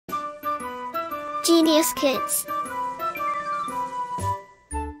Genius Kids.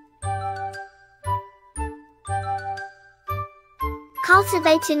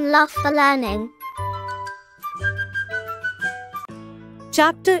 Cultivating love for learning.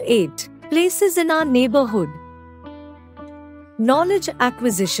 Chapter 8. Places in our neighborhood. Knowledge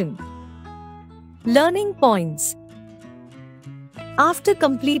acquisition. Learning points. After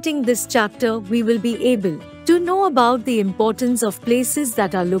completing this chapter, we will be able to know about the importance of places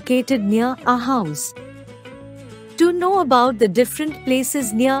that are located near our house. To know about the different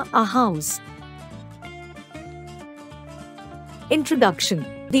places near our house. Introduction.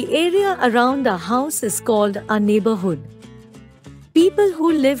 The area around our house is called our neighborhood. People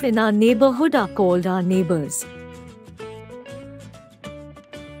who live in our neighborhood are called our neighbors.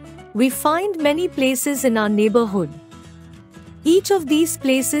 We find many places in our neighborhood. Each of these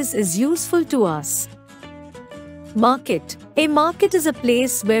places is useful to us. Market. A market is a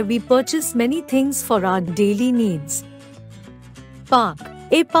place where we purchase many things for our daily needs. Park.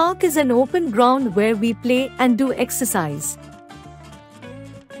 A park is an open ground where we play and do exercise.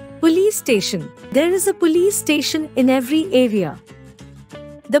 Police station. There is a police station in every area.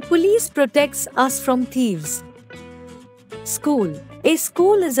 The police protects us from thieves. School. A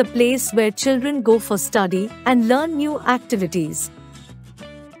school is a place where children go for study and learn new activities.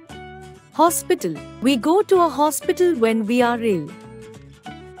 Hospital. We go to a hospital when we are ill.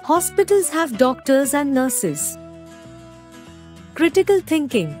 Hospitals have doctors and nurses. Critical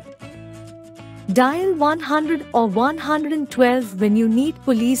thinking. Dial 100 or 112 when you need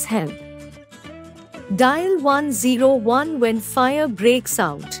police help. Dial 101 when fire breaks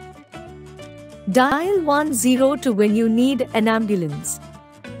out. Dial 102 when you need an ambulance.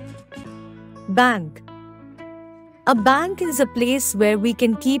 Bank. A bank is a place where we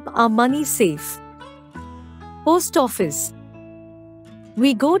can keep our money safe. Post office.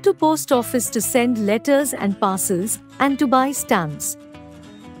 We go to post office to send letters and parcels and to buy stamps.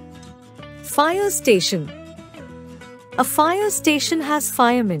 Fire station. A fire station has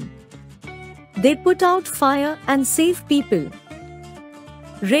firemen. They put out fire and save people.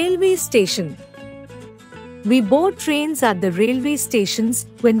 Railway station. We board trains at the railway stations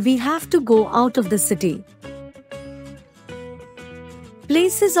when we have to go out of the city.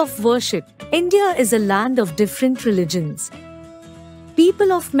 Places of worship. India is a land of different religions.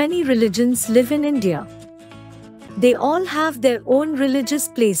 People of many religions live in India. They all have their own religious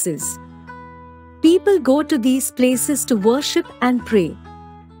places. People go to these places to worship and pray.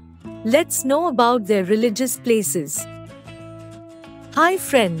 Let's know about their religious places. Hi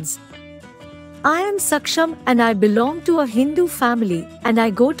friends. I am Saksham and I belong to a Hindu family and I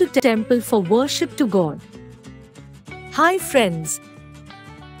go to temple for worship to God. Hi friends.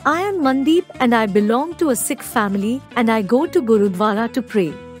 I am Mandeep and I belong to a Sikh family and I go to Gurudwara to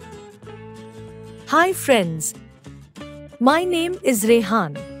pray. Hi friends. My name is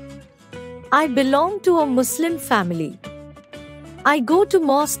Rehan. I belong to a Muslim family. I go to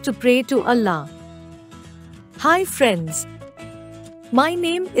mosque to pray to Allah. Hi friends. My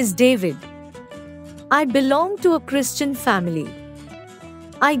name is David. I belong to a Christian family.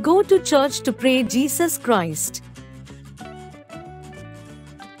 I go to church to pray Jesus Christ.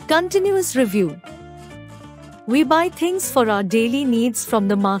 Continuous review. We buy things for our daily needs from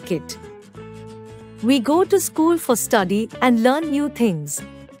the market. We go to school for study and learn new things.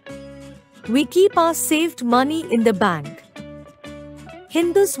 We keep our saved money in the bank.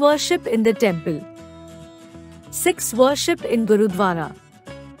 Hindus worship in the temple. Sikhs worship in Gurudwara.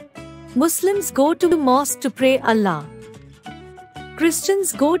 Muslims go to mosque to pray Allah.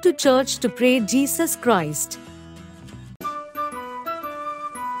 Christians go to church to pray Jesus Christ.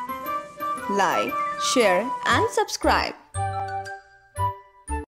 Like, share and subscribe.